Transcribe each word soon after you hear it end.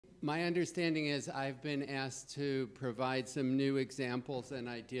my understanding is I've been asked to provide some new examples and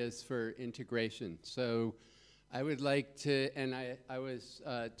ideas for integration. So I would like to, and I was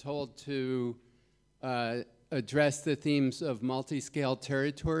told to address the themes of multi-scale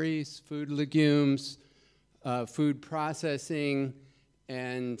territories, food legumes, food processing,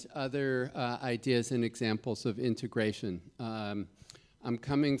 and other ideas and examples of integration. I'm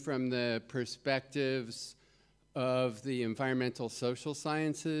coming from the perspectives of the environmental social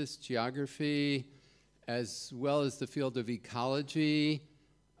sciences, geography, as well as the field of ecology.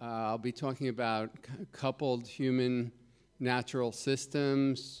 I'll be talking about coupled human-natural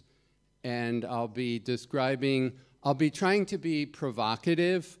systems, and I'll be trying to be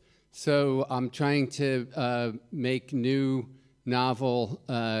provocative, so I'm trying to make new, novel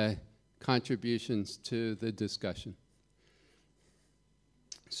contributions to the discussion.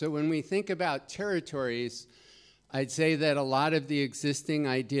 So when we think about territories, I'd say that a lot of the existing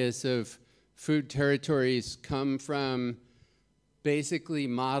ideas of food territories come from basically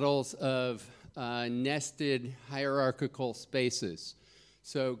models of nested hierarchical spaces.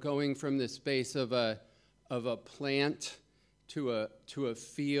 So going from the space of a plant to a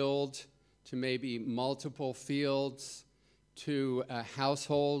field, to maybe multiple fields, to a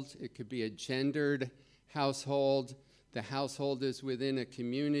household. It could be a gendered household. The household is within a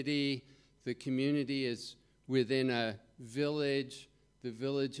community. The community is within a village. The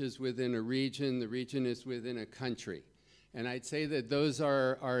village is within a region. The region is within a country. And I'd say that those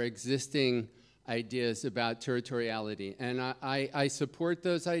are our existing ideas about territoriality. And I support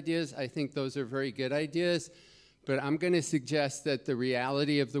those ideas. I think those are very good ideas. But I'm going to suggest that the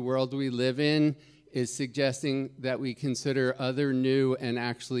reality of the world we live in is suggesting that we consider other new and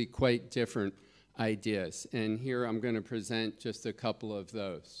actually quite different ideas. And here I'm going to present just a couple of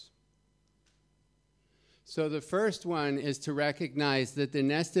those. So the first one is to recognize that the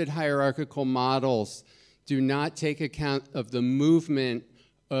nested hierarchical models do not take account of the movement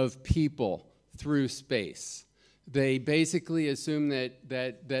of people through space. They basically assume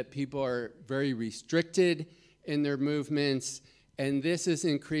that people are very restricted in their movements, and this is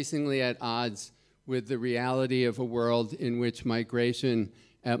increasingly at odds with the reality of a world in which migration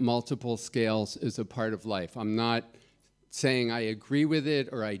at multiple scales is a part of life. I'm not saying I agree with it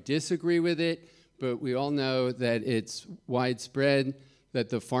or I disagree with it, but we all know that it's widespread, that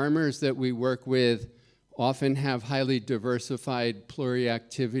the farmers that we work with often have highly diversified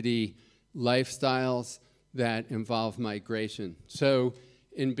pluriactivity lifestyles that involve migration. So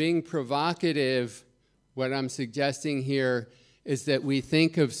in being provocative, what I'm suggesting here is that we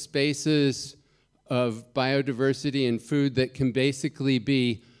think of spaces of biodiversity and food that can basically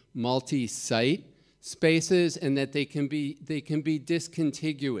be multi-site spaces, and that they can be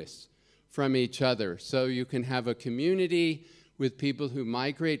discontiguous from each other. So you can have a community with people who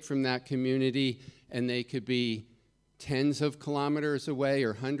migrate from that community, and they could be tens of kilometers away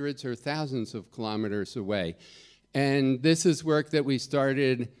or hundreds or thousands of kilometers away. And this is work that we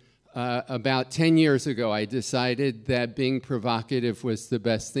started about 10 years ago. I decided that being provocative was the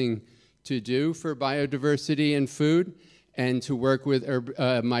best thing to do for biodiversity and food, and to work with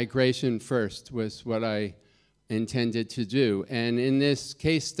migration first was what I intended to do. And in this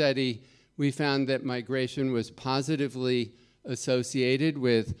case study, we found that migration was positively associated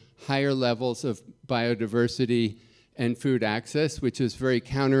with higher levels of biodiversity and food access, which is very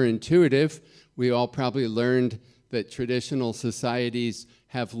counterintuitive. We all probably learned that traditional societies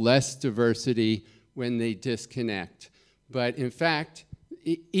have less diversity when they disconnect. But in fact,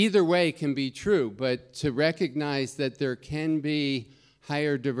 either way can be true, but to recognize that there can be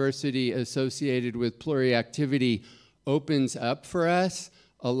higher diversity associated with pluriactivity opens up for us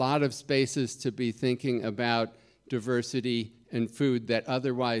a lot of spaces to be thinking about diversity and food that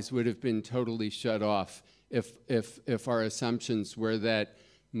otherwise would have been totally shut off if our assumptions were that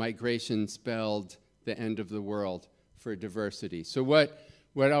migration spelled the end of the world for diversity. So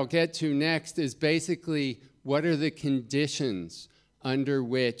what I'll get to next is basically what are the conditions under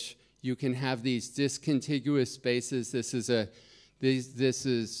which you can have these discontiguous spaces. This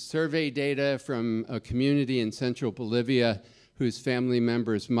is survey data from a community in central Bolivia whose family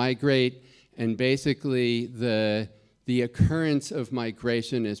members migrate, and basically the occurrence of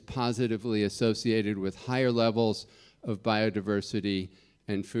migration is positively associated with higher levels of biodiversity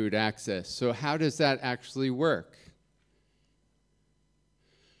and food access. So how does that actually work?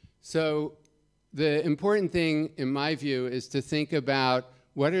 So the important thing, in my view, is to think about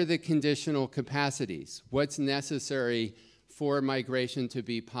what are the conditional capacities? What's necessary for migration to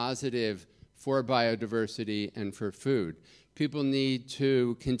be positive for biodiversity and for food? People need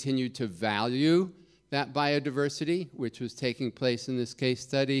to continue to value that biodiversity, which was taking place in this case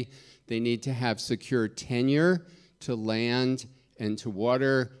study. They need to have secure tenure to land and to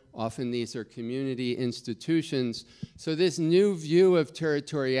water. Often these are community institutions. So this new view of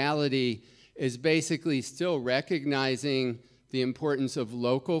territoriality is basically still recognizing the importance of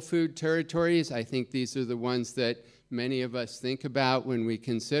local food territories. I think these are the ones that many of us think about when we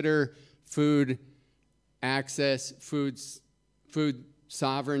consider food access, food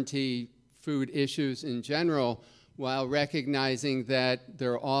sovereignty, food issues in general, while recognizing that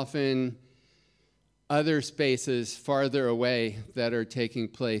there are often other spaces farther away that are taking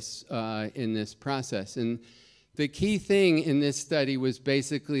place in this process. And the key thing in this study was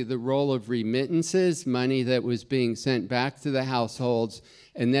basically the role of remittances, money that was being sent back to the households,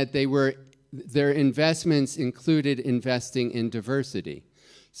 and that their investments included investing in diversity.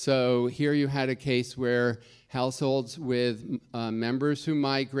 So here you had a case where households with members who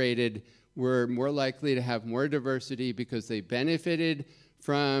migrated were more likely to have more diversity because they benefited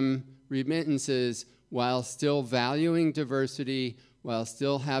from remittances while still valuing diversity, while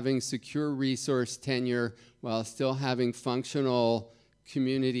still having secure resource tenure, while still having functional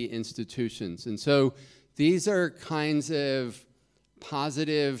community institutions. And so these are kinds of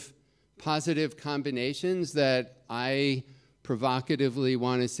positive combinations that I provocatively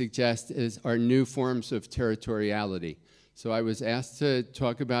want to suggest are new forms of territoriality. So I was asked to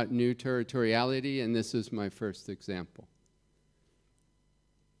talk about new territoriality, and this is my first example.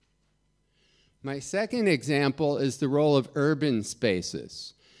 My second example is the role of urban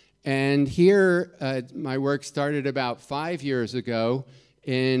spaces. And here, my work started about 5 years ago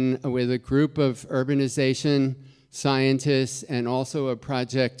with a group of urbanization scientists and also a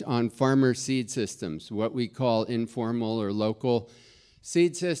project on farmer seed systems, what we call informal or local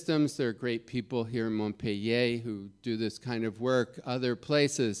seed systems. There are great people here in Montpellier who do this kind of work, other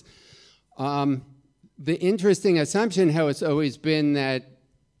places. The interesting assumption has always been that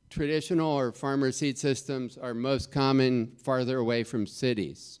traditional or farmer seed systems are most common farther away from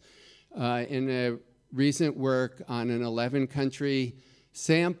cities. In a recent work on an 11-country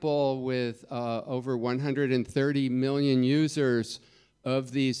sample with over 130 million users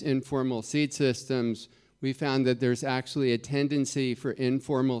of these informal seed systems, we found that there's actually a tendency for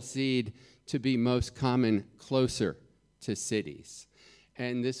informal seed to be most common closer to cities.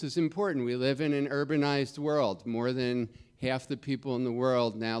 And this is important. We live in an urbanized world. More than half the people in the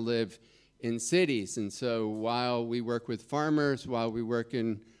world now live in cities. And so while we work with farmers, while we work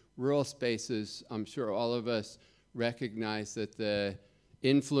in rural spaces, I'm sure all of us recognize that the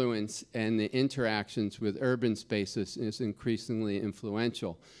influence and the interactions with urban spaces is increasingly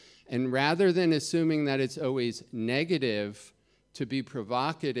influential. And rather than assuming that it's always negative, to be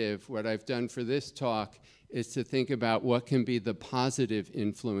provocative, what I've done for this talk is to think about what can be the positive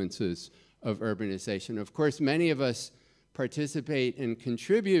influences of urbanization. Of course, many of us participate and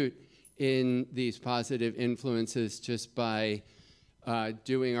contribute in these positive influences just by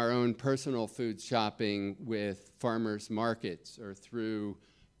doing our own personal food shopping with farmers markets or through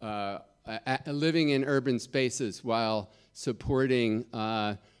living in urban spaces while supporting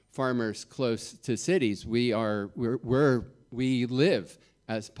farmers close to cities. We live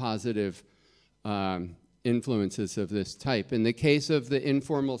as positive influences of this type. In the case of the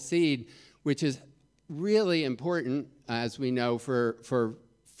informal seed, which is really important, as we know, for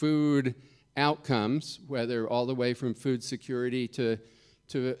food outcomes, whether all the way from food security to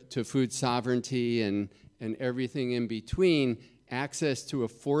food sovereignty and everything in between, access to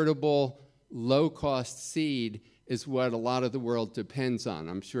affordable, low-cost seed is what a lot of the world depends on.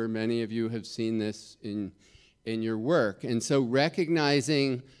 I'm sure many of you have seen this in your work. And so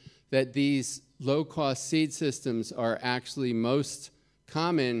recognizing that these low-cost seed systems are actually most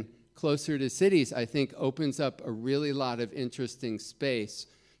common closer to cities, I think opens up a really lot of interesting space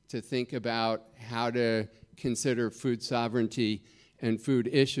to think about how to consider food sovereignty and food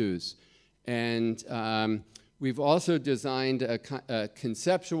issues. And we've also designed a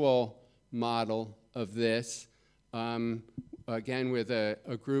conceptual model of this, again with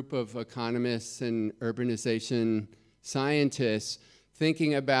a group of economists and urbanization scientists,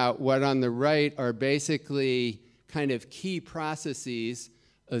 thinking about what on the right are basically kind of key processes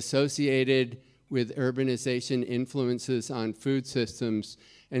associated with urbanization influences on food systems,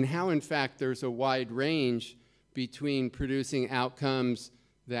 and how, in fact, there's a wide range between producing outcomes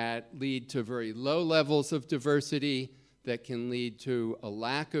that lead to very low levels of diversity, that can lead to a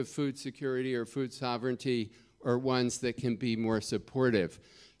lack of food security or food sovereignty, or ones that can be more supportive.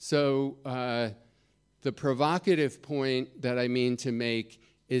 So the provocative point that I mean to make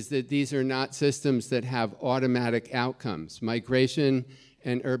is that these are not systems that have automatic outcomes. Migration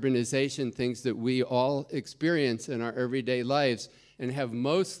and urbanization, things that we all experience in our everyday lives and have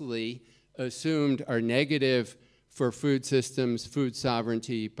mostly assumed are negative for food systems, food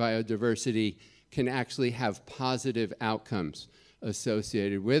sovereignty, biodiversity, can actually have positive outcomes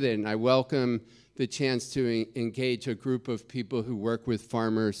associated with it. And I welcome the chance to engage a group of people who work with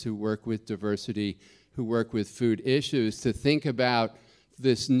farmers, who work with diversity, who work with food issues, to think about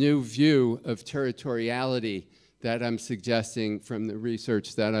this new view of territoriality that I'm suggesting from the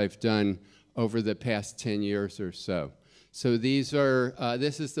research that I've done over the past 10 years or so. So these are,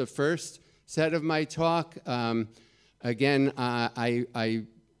 this is the first set of my talk. Again, I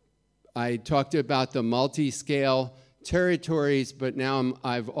talked about the multi-scale territories, but now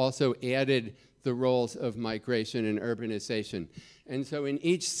I've also added the roles of migration and urbanization. And so in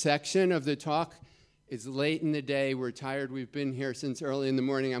each section of the talk, it's late in the day, we're tired, we've been here since early in the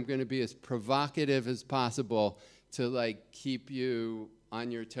morning. I'm going to be as provocative as possible to like keep you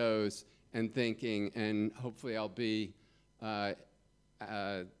on your toes and thinking, and hopefully I'll be,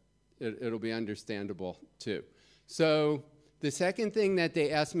 it'll be understandable too. So the second thing that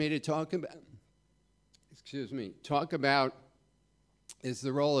they asked me to talk about, is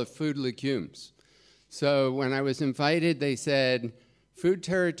the role of food legumes. So when I was invited, they said, food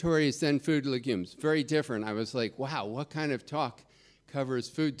territories, then food legumes. Very different. I was like, wow, what kind of talk covers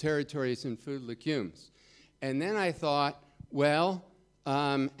food territories and food legumes? And then I thought, well,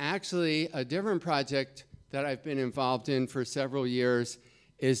 actually, a different project that I've been involved in for several years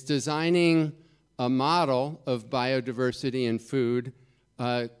is designing a model of biodiversity in food,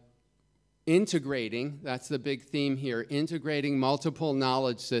 integrating, that's the big theme here, integrating multiple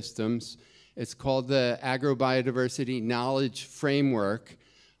knowledge systems. It's called the Agrobiodiversity Knowledge Framework.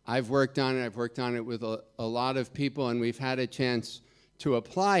 I've worked on it with a lot of people, and we've had a chance to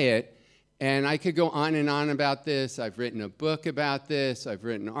apply it. And I could go on and on about this. I've written a book about this. I've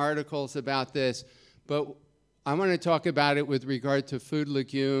written articles about this. But I want to talk about it with regard to food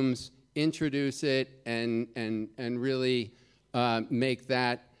legumes, introduce it, and really make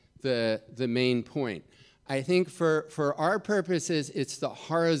that the main point. I think for our purposes, it's the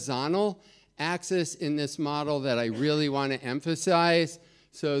horizontal axis in this model that I really want to emphasize.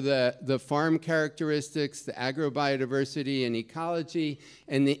 So the farm characteristics, the agrobiodiversity and ecology,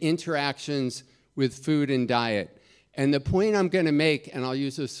 and the interactions with food and diet. And the point I'm going to make, and I'll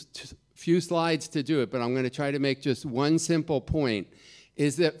use a few slides to do it, but I'm going to try to make just one simple point,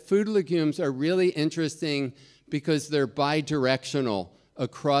 is that food legumes are really interesting because they're bidirectional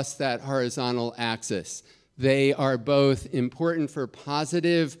across that horizontal axis. They are both important for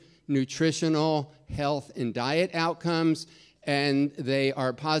positive nutritional, health, and diet outcomes, and they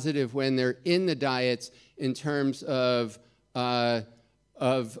are positive when they're in the diets in terms of better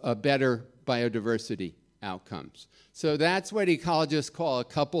biodiversity outcomes. So that's what ecologists call a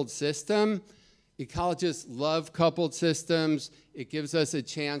coupled system. Ecologists love coupled systems. It gives us a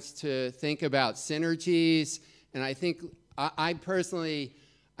chance to think about synergies, and I think I personally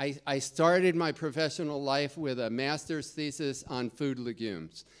started my professional life with a master's thesis on food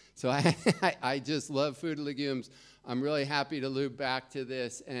legumes. So I just love food legumes. I'm really happy to loop back to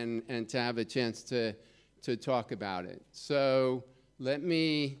this and to have a chance to talk about it. So let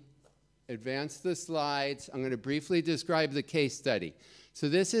me advance the slides. I'm going to briefly describe the case study. So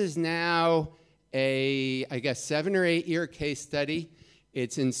this is now a, I guess, 7 or 8 year case study.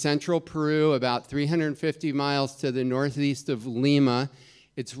 It's in central Peru, about 350 miles to the northeast of Lima.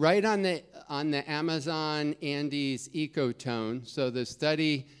 It's right on the Amazon Andes ecotone. So the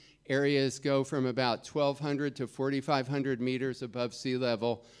study areas go from about 1,200 to 4,500 meters above sea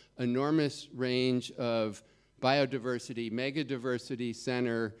level, enormous range of biodiversity, megadiversity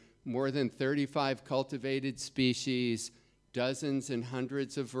center, more than 35 cultivated species, dozens and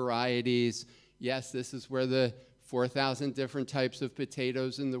hundreds of varieties. Yes, this is where the 4,000 different types of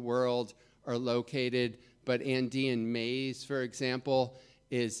potatoes in the world are located, but Andean maize, for example,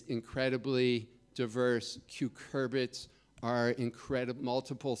 is incredibly diverse. Cucurbits are incredible,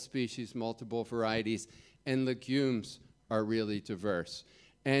 multiple species, multiple varieties, and legumes are really diverse.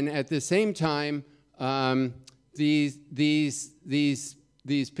 And at the same time, these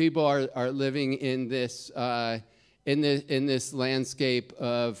people are living in this landscape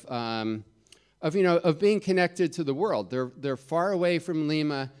of being connected to the world. They're far away from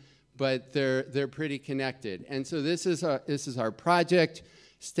Lima, but they're pretty connected. And so this is our project,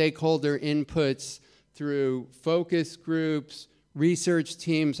 stakeholder inputs through focus groups, research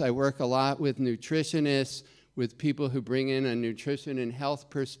teams. I work a lot with nutritionists, with people who bring in a nutrition and health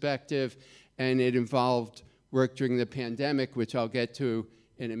perspective, and it involved work during the pandemic, which I'll get to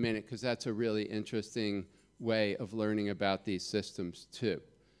in a minute, because that's a really interesting way of learning about these systems too.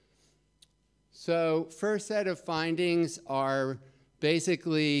 So first set of findings are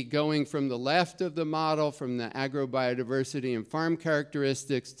basically going from the left of the model, from the agrobiodiversity and farm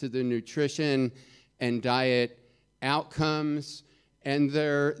characteristics, to the nutrition and diet outcomes. And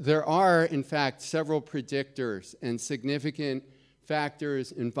there are, in fact, several predictors and significant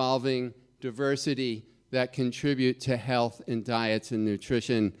factors involving diversity that contribute to health in diets and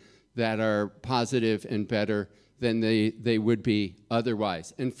nutrition that are positive and better than they would be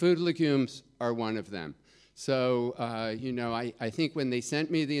otherwise. And food legumes are one of them. So, you know, I think when they sent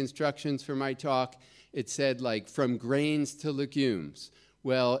me the instructions for my talk, it said, like, from grains to legumes.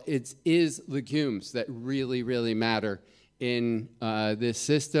 Well, it is legumes that really, really matter in this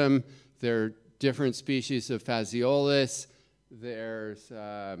system. There are different species of Phaseolus. There's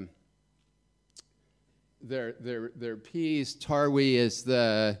there peas. Tarwi is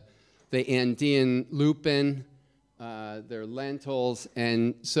the Andean lupin. They're lentils.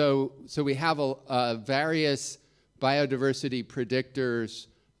 And so we have various biodiversity predictors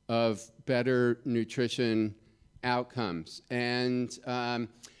of better nutrition outcomes. And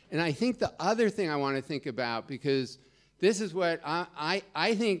I think the other thing I want to think about, because this is what I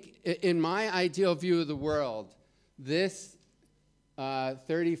think, in my ideal view of the world, this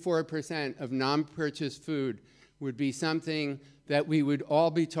 34% of non-purchased food would be something that we would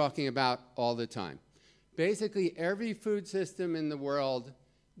all be talking about all the time. Basically, every food system in the world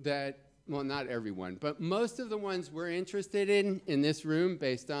that, well, not everyone, but most of the ones we're interested in this room,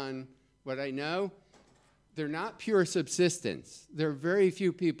 based on what I know, they're not pure subsistence. There are very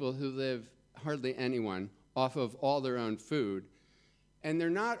few people who live, hardly anyone, off of all their own food. And they're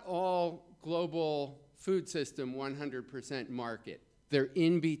not all global food system 100% market. They're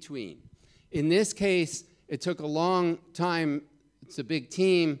in between. In this case, it took a long time. It's a big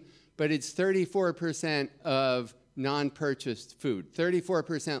team, but it's 34% of non-purchased food,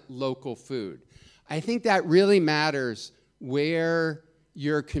 34% local food. I think that really matters where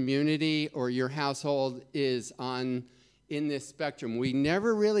your community or your household is in this spectrum. We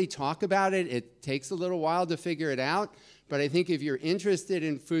never really talk about it. It takes a little while to figure it out, but I think if you're interested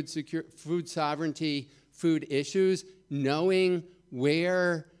in food sovereignty, food issues, knowing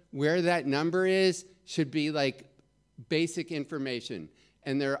where that number is should be like basic information.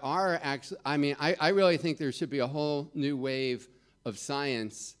 And there are actually, I mean, I really think there should be a whole new wave of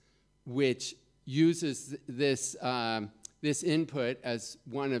science which uses this input as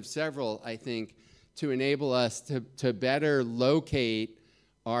one of several, I think, to enable us to better locate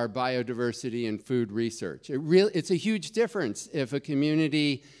our biodiversity and food research. It's a huge difference if a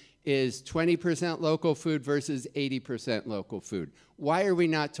community is 20% local food versus 80% local food. Why are we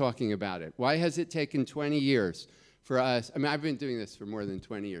not talking about it? Why has it taken 20 years for us? I mean, I've been doing this for more than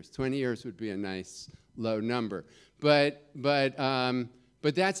 20 years. 20 years would be a nice low number. But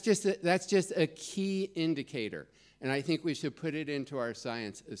that's just a key indicator. And I think we should put it into our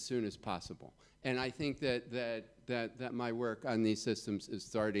science as soon as possible. And I think that my work on these systems is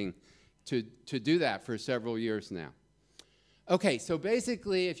starting to do that for several years now. Okay, so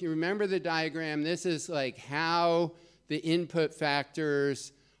basically, if you remember the diagram, this is like how the input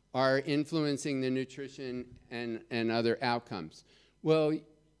factors are influencing the nutrition and other outcomes. Well,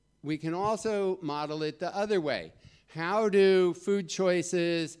 we can also model it the other way. How do food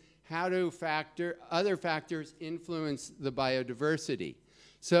choices, how do other factors influence the biodiversity?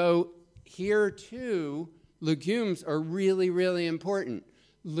 So here, too, legumes are really, really important.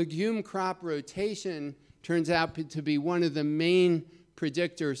 Legume crop rotation turns out to be one of the main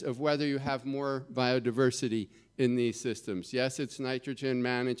predictors of whether you have more biodiversity in these systems. Yes, it's nitrogen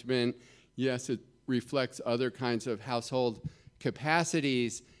management. Yes, it reflects other kinds of household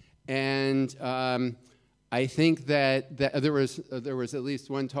capacities. And I think that there was at least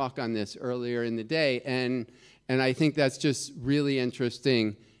one talk on this earlier in the day, and I think that's just really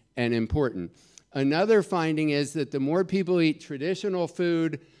interesting and important. Another finding is that the more people eat traditional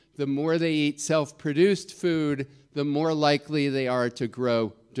food, the more they eat self-produced food, the more likely they are to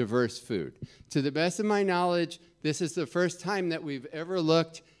grow diverse food. To the best of my knowledge, this is the first time that we've ever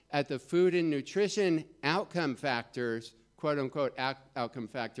looked at the food and nutrition outcome factors, quote-unquote outcome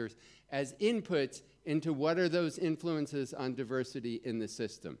factors, as inputs into what are those influences on diversity in the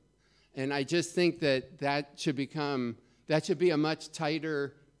system. And I just think that should be a much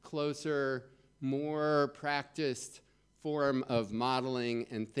tighter, closer, more practiced form of modeling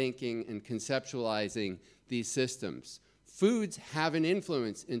and thinking and conceptualizing these systems. Foods have an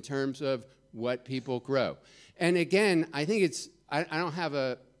influence in terms of what people grow. And again, I think I don't have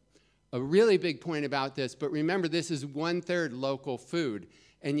a really big point about this, but remember, this is 1/3 local food.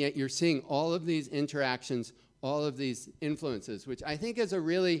 and yet you're seeing all of these interactions, all of these influences, which I think is a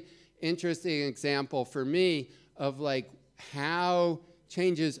really interesting example for me of like how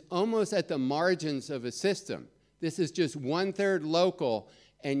changes almost at the margins of a system. This is just 1/3 local,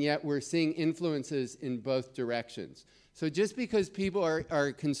 and yet we're seeing influences in both directions. So just because people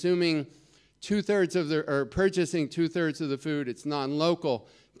are consuming 2/3 of their, or purchasing 2/3 of the food, it's non-local,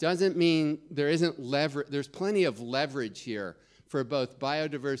 doesn't mean there isn't leverage. There's plenty of leverage here for both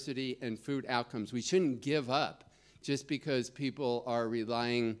biodiversity and food outcomes. We shouldn't give up just because people are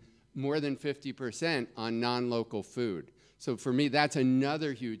relying more than 50% on non-local food. So for me, that's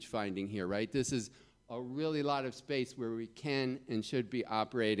another huge finding here, right? This is a really lot of space where we can and should be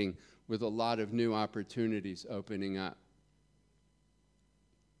operating with a lot of new opportunities opening up.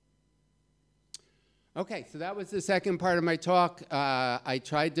 Okay, so that was the second part of my talk. I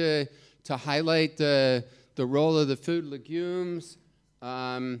tried to highlight the role of the food legumes.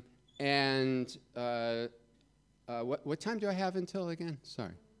 What time do I have until again?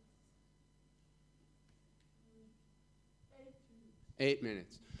 Sorry. 8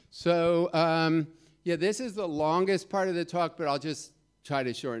 minutes. So yeah, this is the longest part of the talk, but I'll just try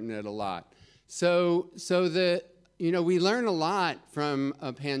to shorten it a lot. So we learn a lot from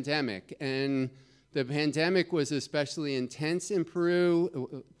a pandemic, and the pandemic was especially intense in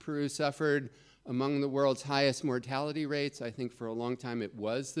Peru. Peru suffered among the world's highest mortality rates. I think for a long time it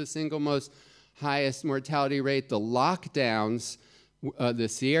was the single most highest mortality rate. The lockdowns, the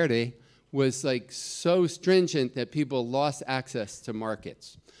cierre, was like so stringent that people lost access to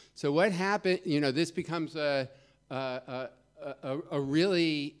markets. So what happened, this becomes a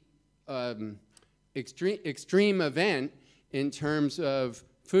really extreme event in terms of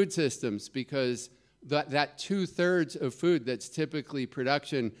food systems, because that 2/3 of food that's typically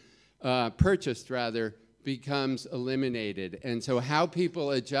purchased rather, becomes eliminated. And so how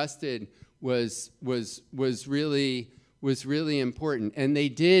people adjusted was really important. And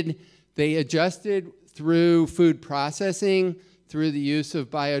they adjusted through food processing, through the use of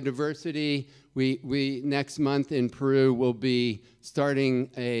biodiversity. We next month in Peru will be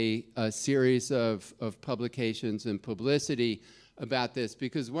starting a series of publications and publicity about this,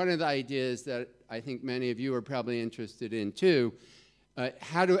 because one of the ideas that I think many of you are probably interested in too,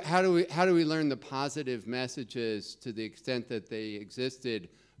 how do we learn the positive messages, to the extent that they existed,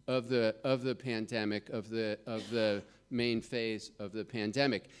 of the pandemic, of the main phase of the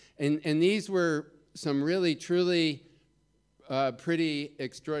pandemic. And these were some really, truly pretty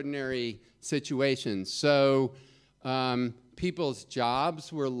extraordinary situations. So people's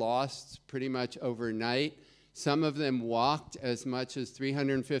jobs were lost pretty much overnight. Some of them walked as much as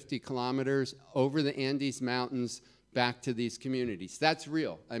 350 kilometers over the Andes Mountains back to these communities. That's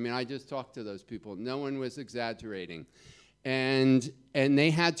real. I mean, I just talked to those people. No one was exaggerating. And they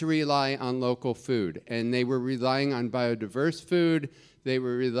had to rely on local food. And they were relying on biodiverse food. They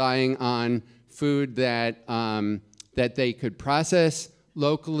were relying on food that they could process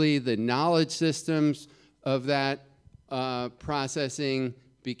locally. The knowledge systems of that processing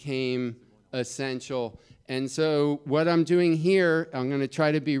became essential. And so what I'm doing here, I'm going to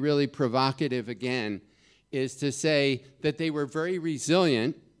try to be really provocative again, is to say that they were very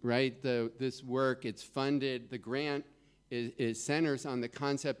resilient, right? This work, it's funded, the grant centers on the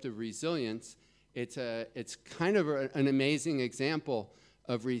concept of resilience. It's kind of an amazing example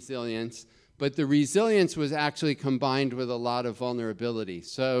of resilience, but the resilience was actually combined with a lot of vulnerability.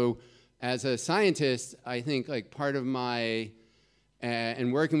 So as a scientist, I think like part of my,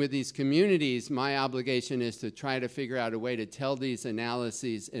 and working with these communities, my obligation is to try to figure out a way to tell these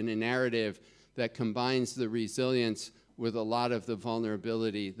analyses in a narrative that combines the resilience with a lot of the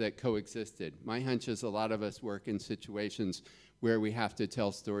vulnerability that coexisted. My hunch is a lot of us work in situations where we have to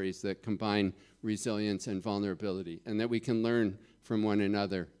tell stories that combine resilience and vulnerability, and that we can learn from one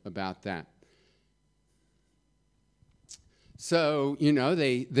another about that. So,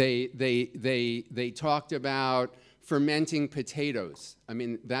 they talked about fermenting potatoes. I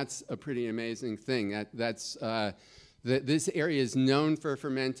mean, that's a pretty amazing thing. This area is known for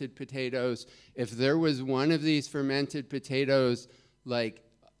fermented potatoes. If there was one of these fermented potatoes like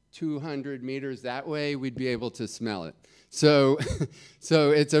 200 meters that way, we'd be able to smell it. So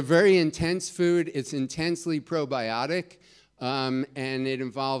it's a very intense food. It's intensely probiotic, and it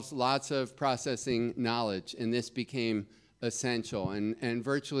involves lots of processing knowledge, and this became essential. And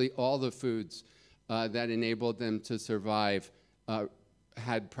virtually all the foods that enabled them to survive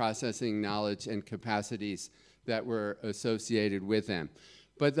had processing knowledge and capacities that were associated with them.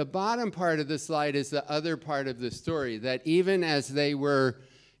 But the bottom part of the slide is the other part of the story, that even as they were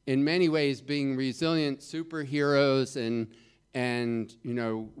in many ways being resilient superheroes And, you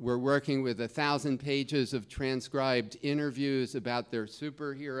know, we're working with 1,000 pages of transcribed interviews about their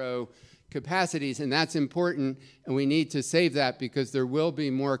superhero capacities, and that's important, and we need to save that because there will be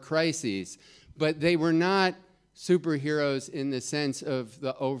more crises. But they were not superheroes in the sense of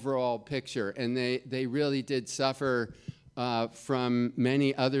the overall picture, and they really did suffer from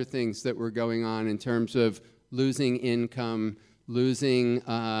many other things that were going on in terms of losing income, losing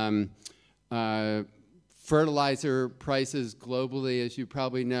fertilizer prices globally, as you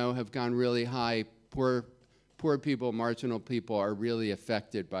probably know, have gone really high. Poor people, marginal people are really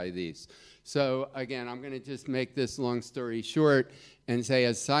affected by these. So again, I'm going to just make this long story short and say,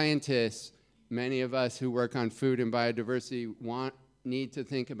 as scientists, many of us who work on food and biodiversity need to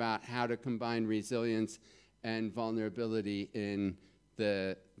think about how to combine resilience and vulnerability in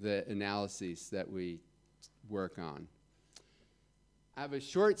the analyses that we work on. I have a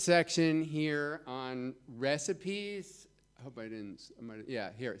short section here on recipes. I hope I didn't, yeah,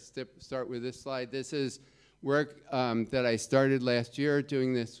 here, start with this slide. This is work that I started last year,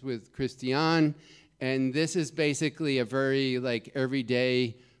 doing this with Christian, and this is basically a very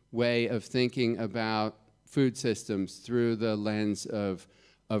everyday way of thinking about food systems through the lens of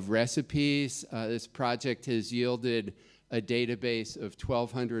recipes. This project has yielded a database of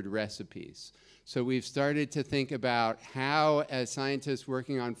 1,200 recipes. So we've started to think about how, as scientists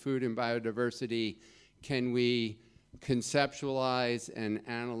working on food and biodiversity, can we conceptualize and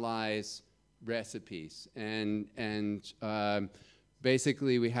analyze recipes. And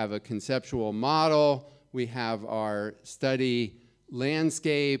basically we have a conceptual model, we have our study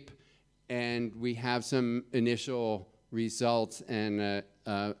landscape, and we have some initial results and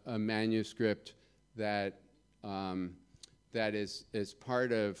a manuscript that is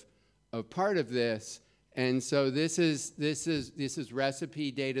part of this. And so this is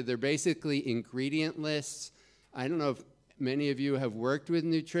recipe data. They're basically ingredient lists. I don't know if many of you have worked with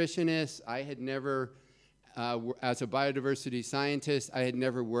nutritionists. I had never, as a biodiversity scientist, I had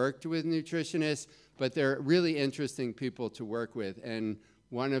never worked with nutritionists, but they're really interesting people to work with. And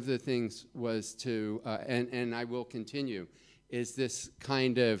one of the things was to, and I will continue, is this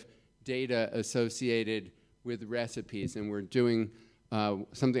kind of data associated with recipes. And we're doing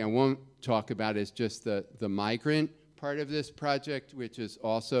something I won't talk about is just the migrant part of this project, which is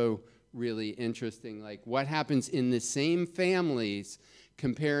also really interesting, like what happens in the same families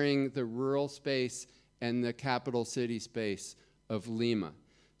comparing the rural space and the capital city space of Lima.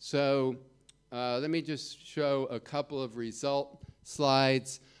 So let me just show a couple of result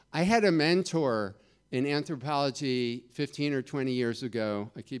slides. I had a mentor in anthropology 15 or 20 years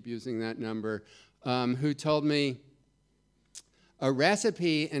ago, I keep using that number, who told me a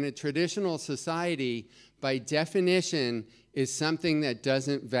recipe in a traditional society, by definition, is something that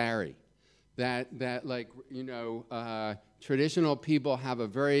doesn't vary. That like, you know, traditional people have a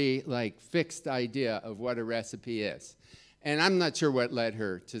very fixed idea of what a recipe is. And I'm not sure what led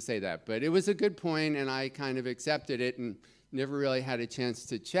her to say that, but it was a good point, and I kind of accepted it and never really had a chance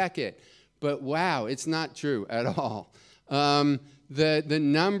to check it. But wow, it's not true at all. The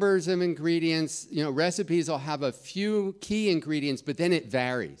numbers of ingredients, you know, recipes will have a few key ingredients, but then it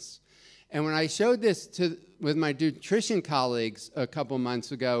varies. And when I showed this with my nutrition colleagues a couple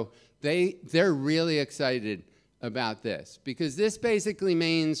months ago, they're really excited about this, because this basically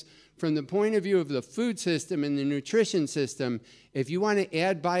means, from the point of view of the food system and the nutrition system, if you want to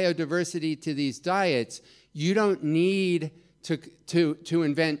add biodiversity to these diets, you don't need to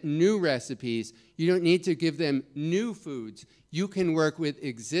invent new recipes. You don't need to give them new foods. You can work with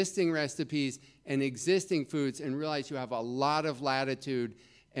existing recipes and existing foods and realize you have a lot of latitude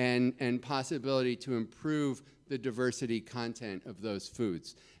and possibility to improve the diversity content of those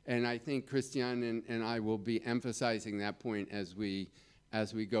foods. And I think Christian and I will be emphasizing that point as we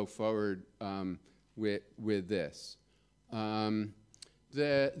go forward with this.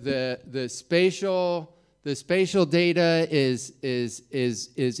 The spatial data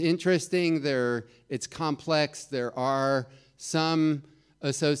is interesting. It's complex. There are some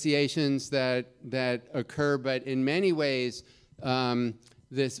associations that occur, but in many ways,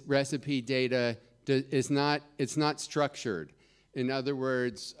 this recipe data it's not structured. In other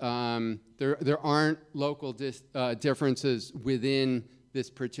words, there aren't local differences within this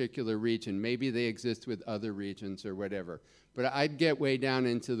particular region. Maybe they exist with other regions or whatever. But I'd get way down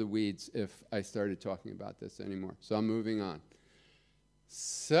into the weeds if I started talking about this anymore. So I'm moving on.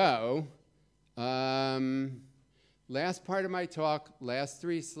 So, last part of my talk, last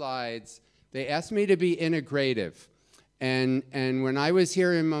 3 slides, they asked me to be integrative. And when I was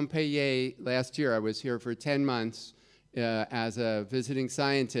here in Montpellier last year, I was here for 10 months as a visiting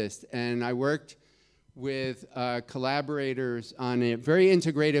scientist, and I worked with collaborators on a very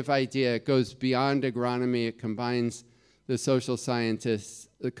integrative idea. It goes beyond agronomy. It combines the social scientists,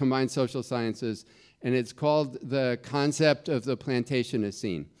 it combines social sciences, and it's called the concept of the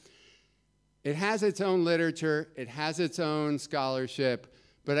Plantationocene. It has its own literature, it has its own scholarship,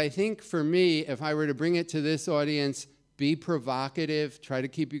 but I think for me, if I were to bring it to this audience, be provocative, try to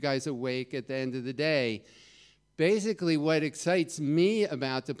keep you guys awake at the end of the day, basically what excites me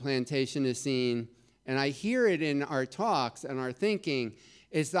about the Plantationocene, and I hear it in our talks and our thinking,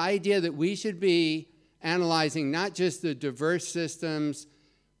 is the idea that we should be analyzing not just the diverse systems,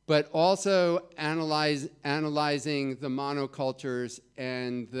 but also analyzing the monocultures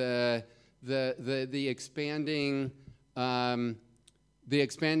and the expanding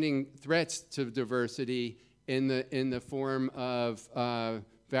threats to diversity in the form of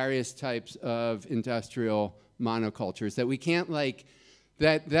various types of industrial monocultures. That we can't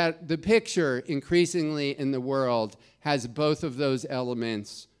that the picture increasingly in the world has both of those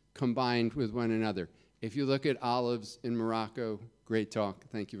elements combined with one another. If you look at olives in Morocco, great talk,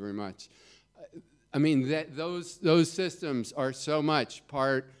 thank you very much. I mean, those systems are so much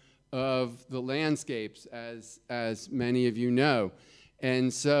part of the landscapes, as many of you know.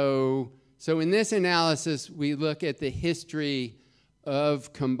 And so in this analysis, we look at the history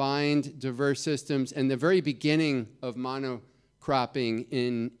of combined diverse systems and the very beginning of monocropping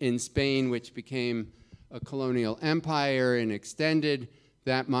in Spain, which became a colonial empire and extended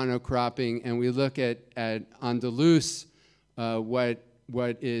that monocropping. And we look at Andalus,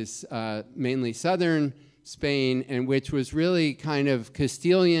 what is mainly southern Spain, and which was really kind of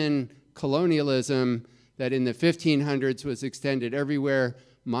Castilian colonialism that in the 1500s was extended everywhere.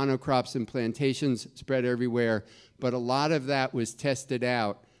 Monocrops and plantations spread everywhere, but a lot of that was tested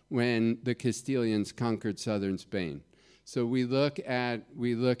out when the Castilians conquered southern Spain. So we look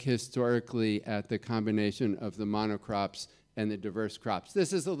historically at the combination of the monocrops and the diverse crops.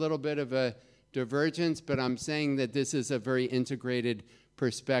 This is a little bit of a divergence, but I'm saying that this is a very integrated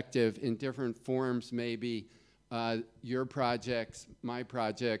perspective in different forms. Maybe your projects, my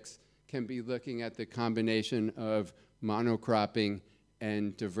projects, can be looking at the combination of monocropping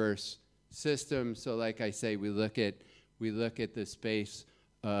and diverse systems. So like I say, we look at the space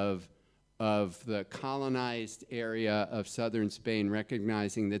of the colonized area of southern Spain,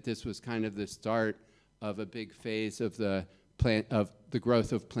 recognizing that this was kind of the start of a big phase of the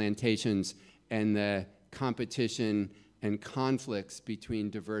growth of plantations and the competition and conflicts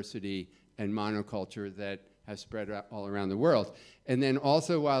between diversity and monoculture that has spread all around the world. And then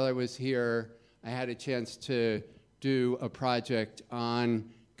also while I was here, I had a chance to do a project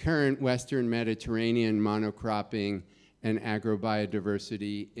on current Western Mediterranean monocropping and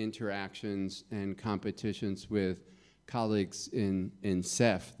agrobiodiversity interactions and competitions with colleagues in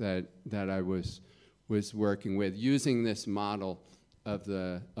CEF that I was working with, using this model of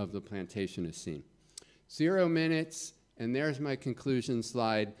the Plantationocene. 0 minutes, and there's my conclusion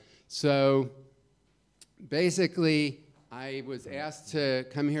slide. So basically, I was asked to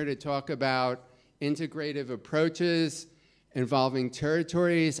come here to talk about integrative approaches involving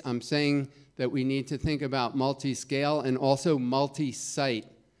territories. I'm saying that we need to think about multi-scale and also multi-site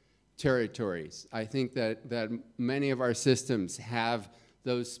territories. I think that many of our systems have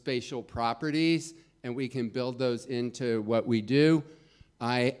those spatial properties, and we can build those into what we do.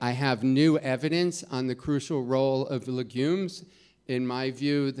 I have new evidence on the crucial role of legumes. In my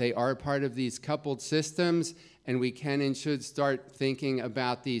view, they are part of these coupled systems, and we can and should start thinking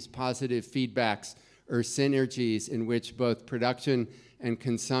about these positive feedbacks or synergies in which both production and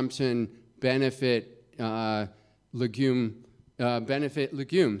consumption benefit legumes,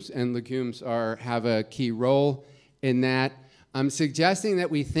 and legumes have a key role in that. I'm suggesting that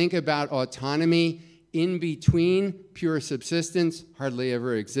we think about autonomy in between. Pure subsistence hardly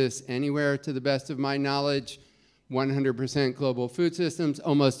ever exists anywhere, to the best of my knowledge. 100% global food systems.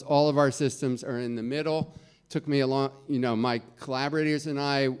 Almost all of our systems are in the middle. Took me a long, my collaborators and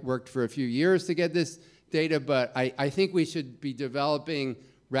I worked for a few years to get this data, but I think we should be developing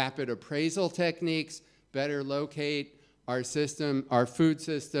rapid appraisal techniques, better locate our food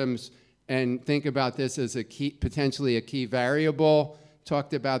systems, and think about this as potentially a key variable.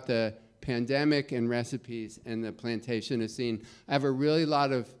 Talked about the pandemic and recipes and the Plantationocene. I have a really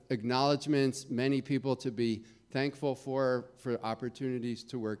lot of acknowledgments, many people to be thankful for opportunities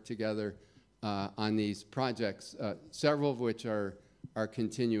to work together on these projects, several of which are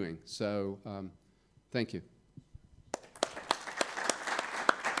continuing. So thank you.